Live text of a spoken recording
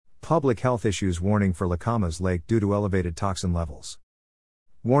Public health issues warning for Lacamas Lake due to elevated toxin levels.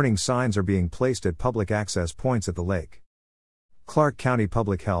 Warning signs are being placed at public access points at the lake. Clark County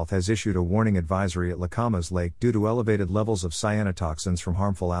Public Health has issued a warning advisory at Lacamas Lake due to elevated levels of cyanotoxins from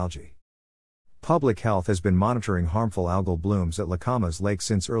harmful algae. Public Health has been monitoring harmful algal blooms at Lacamas Lake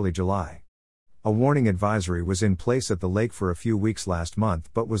since early July. A warning advisory was in place at the lake for a few weeks last month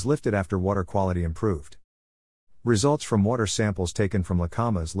but was lifted after water quality improved. Results from water samples taken from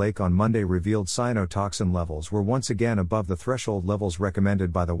Lacamas Lake on Monday revealed cyanotoxin levels were once again above the threshold levels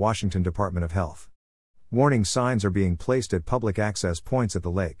recommended by the Washington Department of Health. Warning signs are being placed at public access points at the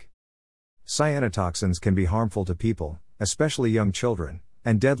lake. Cyanotoxins can be harmful to people, especially young children,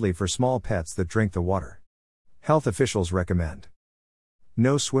 and deadly for small pets that drink the water. Health officials recommend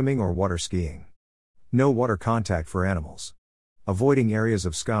no swimming or water skiing. No water contact for animals. Avoiding areas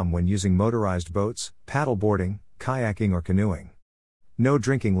of scum when using motorized boats, paddleboarding, kayaking or canoeing. No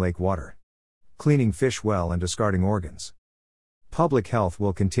drinking lake water. Cleaning fish well and discarding organs. Public Health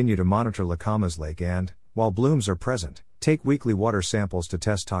will continue to monitor Lacamas Lake and, while blooms are present, take weekly water samples to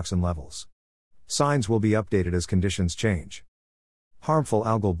test toxin levels. Signs will be updated as conditions change. Harmful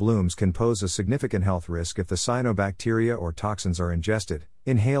algal blooms can pose a significant health risk if the cyanobacteria or toxins are ingested,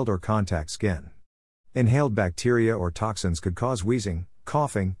 inhaled or contact skin. Inhaled bacteria or toxins could cause wheezing,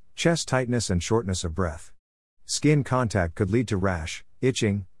 coughing, chest tightness and shortness of breath. Skin contact could lead to rash,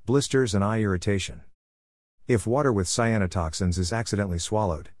 itching, blisters and eye irritation. If water with cyanotoxins is accidentally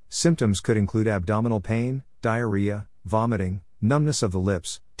swallowed, symptoms could include abdominal pain, diarrhea, vomiting, numbness of the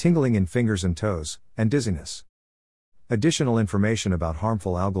lips, tingling in fingers and toes, and dizziness. Additional information about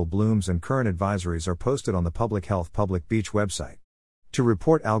harmful algal blooms and current advisories are posted on the Public Health Public Beach website. To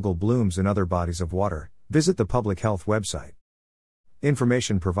report algal blooms in other bodies of water, visit the Public Health website.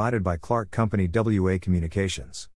 Information provided by Clark Company WA Communications.